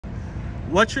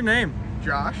What's your name?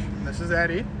 Josh, this is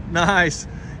Eddie. Nice.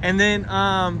 And then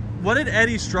what did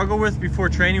Eddie struggle with before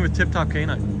training with Tip Top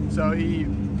Canine? So he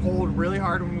pulled really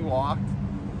hard when we walked,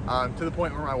 to the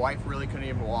point where my wife really couldn't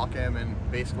even walk him, and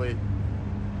basically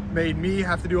made me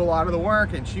have to do a lot of the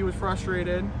work, and she was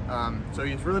frustrated. So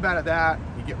he's really bad at that.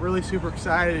 He'd get really super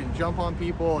excited and jump on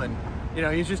people, and you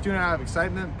know, he's just doing it out of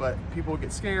excitement, but people would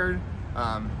get scared.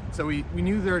 So we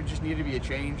knew there just needed to be a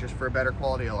change just for a better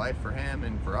quality of life for him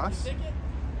and for us.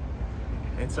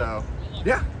 And so,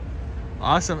 yeah.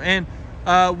 Awesome. And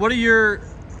what are your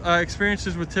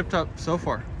experiences with Tip Top so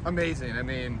far? Amazing. I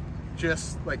mean,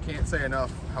 just like can't say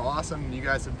enough how awesome you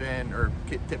guys have been, or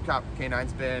Tip Top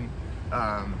Canine's been.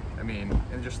 I mean,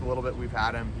 in just a little bit we've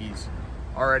had him, he's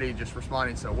already just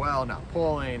responding so well, not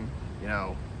pulling, you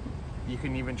know, you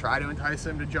can even try to entice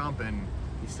him to jump and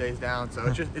he stays down.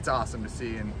 So it's awesome to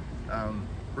see, and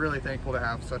really thankful to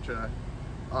have such a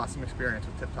awesome experience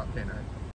with Tip Top Canine.